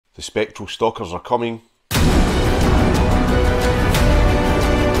The Spectral Stalkers are coming.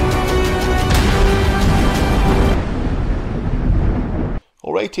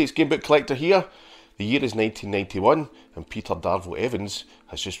 Alrighty, it's Gamebook Collector here. The year is 1991 and Peter Darvo Evans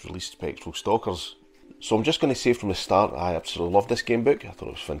has just released Spectral Stalkers. So I'm just going to say from the start, I absolutely love this gamebook. I thought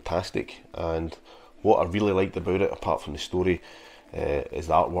it was fantastic, and what I really liked about it, apart from the story, is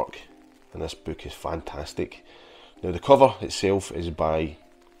the artwork. And this book is fantastic. Now the cover itself is by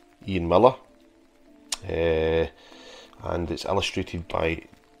Ian Miller, and it's illustrated by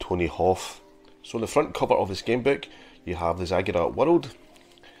Tony Hoff. So on the front cover of this gamebook, you have the Zaggurat world.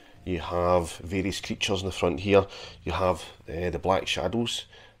 You have various creatures in the front here. You have the black shadows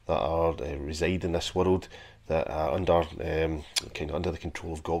that are reside in this world, that are under kind of under the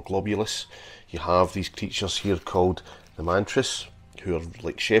control of Globulus. You have these creatures here called the Mantras, who are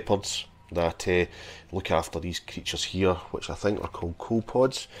like shepherds that look after these creatures here, which I think are called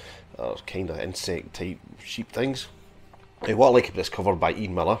copepods, or kind of insect type sheep things. What I like about this cover by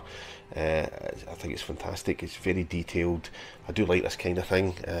Ian Miller, I think it's fantastic. It's very detailed. I do like this kind of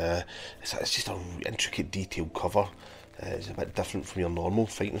thing. It's just an intricate, detailed cover. It's a bit different from your normal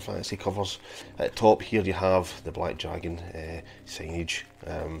fighting fantasy covers. At the top here you have the Black Dragon signage.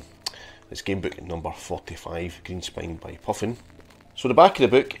 It's Gamebook number 45, green spine by Puffin. So the back of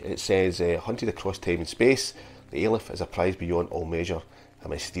the book, it says, hunted across time and space, the Aleph is a prize beyond all measure, a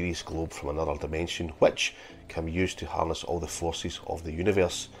mysterious globe from another dimension, which can be used to harness all the forces of the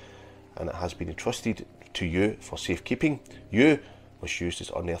universe, and it has been entrusted to you for safekeeping. You must use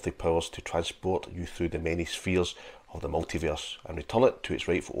its unearthly powers to transport you through the many spheres of the multiverse and return it to its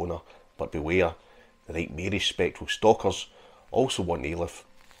rightful owner. But beware, the nightmarish spectral stalkers also want the Aleph,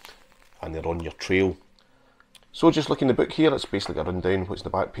 and they're on your trail. So just looking at the book here, it's basically a rundown what's the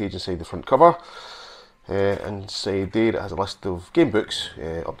back page inside the front cover. Inside there it has a list of game books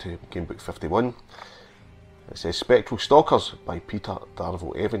up to Gamebook 51. It says Spectral Stalkers by Peter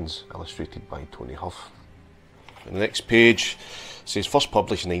Darvo Evans, illustrated by Tony Hoff. And the next page says first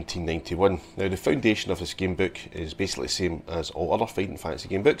published in 1991. Now the foundation of this gamebook is basically the same as all other fighting fantasy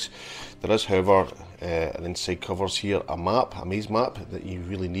gamebooks. There is, however, an inside covers here a map, a maze map that you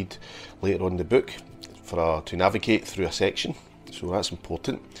really need later on in the book to navigate through a section, so that's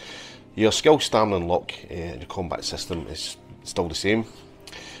important. Your skill, stamina and luck in your combat system is still the same.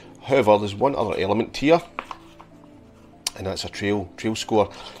 However, there's one other element here, and that's a trail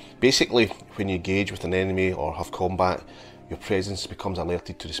score. Basically, when you engage with an enemy or have combat, your presence becomes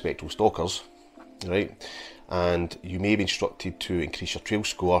alerted to the Spectral Stalkers, right? And you may be instructed to increase your trail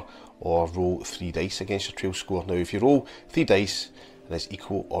score or roll 3 dice against your trail score. Now if you roll 3 dice and it's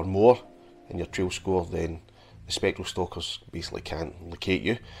equal or more in your trail score, then the Spectral Stalkers basically can't locate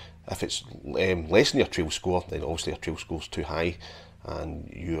you. If it's less than your trail score, then obviously your trail score is too high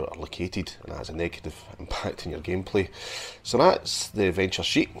and you are located, and that has a negative impact on your gameplay. So that's the adventure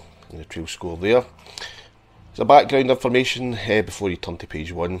sheet and the trail score there. Some background information before you turn to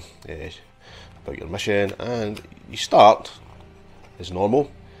page 1 about your mission, and you start as normal.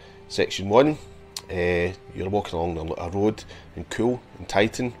 Section 1, you're walking along a road in Cool in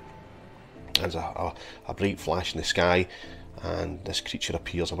Titan. There's a bright flash in the sky, and this creature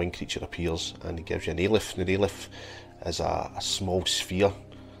appears, a winged creature appears, and it gives you an Aleph. Now the Aleph is a small sphere,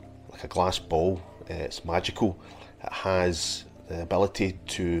 like a glass ball. It's magical. It has the ability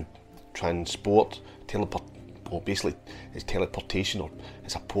to transport, teleport. Well, basically it's teleportation, or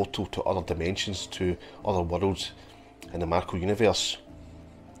it's a portal to other dimensions, to other worlds in the Marco universe.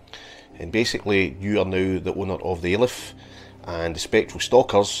 And basically you are now the owner of the Aleph, and the Spectral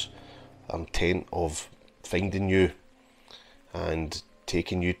Stalkers are intent of finding you and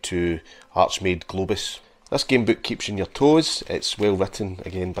taking you to Archmaid Globus. This gamebook keeps you on your toes. It's well written,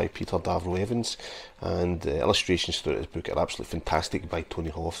 again by Peter Darvo Evans, and the illustrations throughout this book are absolutely fantastic by Tony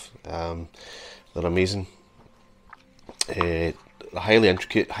Hoff. They're amazing. They're highly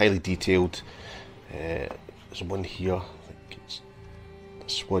intricate, highly detailed. There's one here, I think it's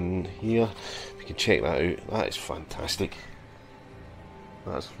this one here. If you can check that out, that is fantastic.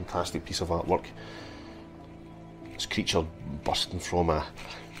 That's a fantastic piece of artwork. This creature bursting from an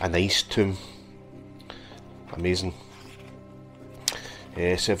ice tomb. Amazing.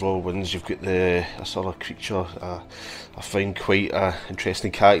 Several ones. You've got this other creature. I find quite an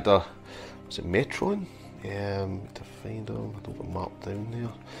interesting character. Was it Metron? To find him. I don't have a map down there.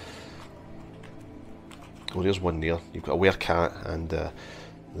 Oh, there's one there. You've got a werecat and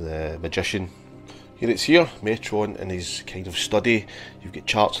the magician. Here it's here, Metron in his kind of study. You've got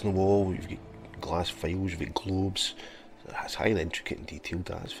charts on the wall, you've got glass files, you've got globes, That's highly intricate and detailed,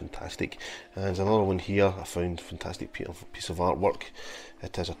 that's fantastic. And there's another one here, I found a fantastic piece of artwork.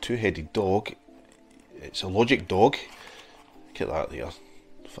 It is a two-headed dog. It's a logic dog. Look at that there.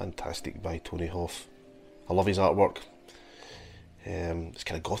 Fantastic by Tony Hoff. I love his artwork. It's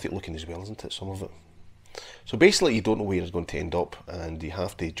kind of gothic looking as well, isn't it, some of it? So basically you don't know where it's going to end up, and you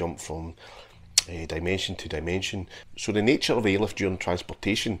have to jump from dimension to dimension. So the nature of airlift during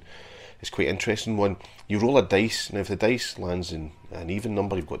transportation is quite interesting one. You roll a dice, now if the dice lands in an even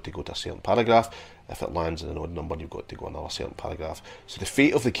number, you've got to go to a certain paragraph. If it lands in an odd number, you've got to go another certain paragraph. So the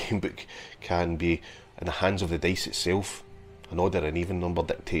fate of the gamebook can be in the hands of the dice itself. An odd or an even number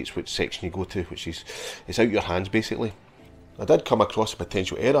dictates which section you go to, which is, it's out your hands basically. I did come across a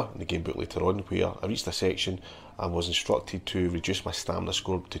potential error in the gamebook later on, where I reached a section and was instructed to reduce my stamina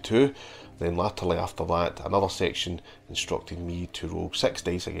score to 2. Then latterly after that, another section instructed me to roll 6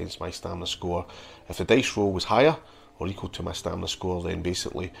 dice against my stamina score. If the dice roll was higher or equal to my stamina score, then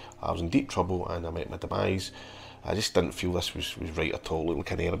basically I was in deep trouble and I met my demise. I just didn't feel this was right at all. It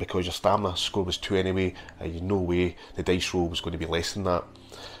looked like an error because your stamina score was 2 anyway, and you no way the dice roll was going to be less than that.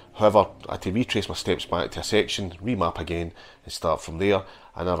 However, I had to retrace my steps back to a section, remap again and start from there.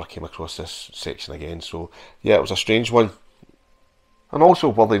 I never came across this section again, so yeah, it was a strange one. And also,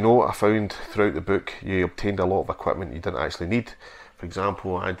 worthy note, I found throughout the book you obtained a lot of equipment you didn't actually need. For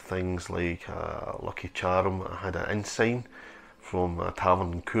example, I had things like a lucky charm, I had an ensign from a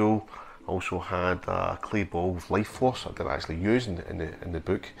tavern in Cool. I also had a clay ball with life force I didn't actually use in the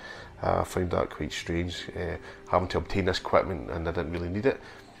book. I found that quite strange, having to obtain this equipment and I didn't really need it.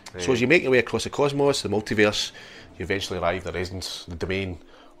 So as you make your way across the cosmos, the multiverse, you eventually arrive at the residence, the domain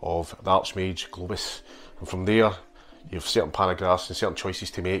of the Archmage Globus, and from there you have certain paragraphs and certain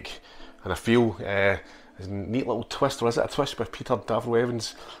choices to make. And I feel there's a neat little twist, or is it a twist with Peter Davro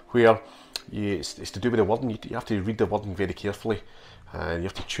Evans, where it's to do with the wording. You have to read the wording very carefully, and you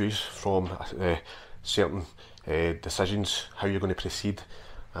have to choose from certain decisions how you're going to proceed,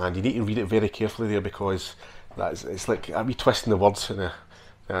 and you need to read it very carefully there, because it's like a wee twist in the words, and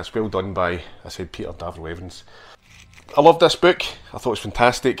it's well done by, I said, Peter Davro Evans. I loved this book. I thought it was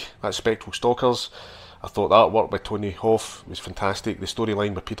fantastic. That's Spectral Stalkers. I thought the artwork by Tony Hoff was fantastic. The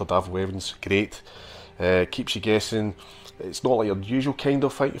storyline by Peter Davro Evans, great. Keeps you guessing. It's not like your usual kind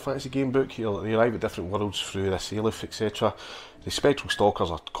of Fight Your Fantasy game book. You arrive at different worlds through this airlift, etc. The Spectral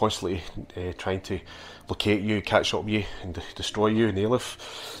Stalkers are constantly trying to locate you, catch up with you, and destroy you in the airlift,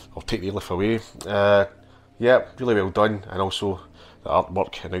 or take the airlift away. Yeah, really well done, and also the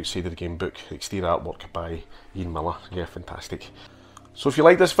artwork and outside of the game book, the exterior artwork by Ian Miller. Yeah, fantastic. So if you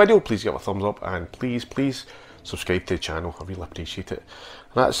like this video, please give it a thumbs up, and please subscribe to the channel. I really appreciate it.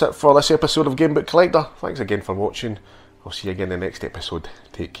 And that's it for this episode of Gamebook Collector. Thanks again for watching. I'll see you again in the next episode.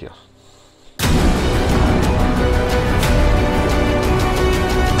 Take care.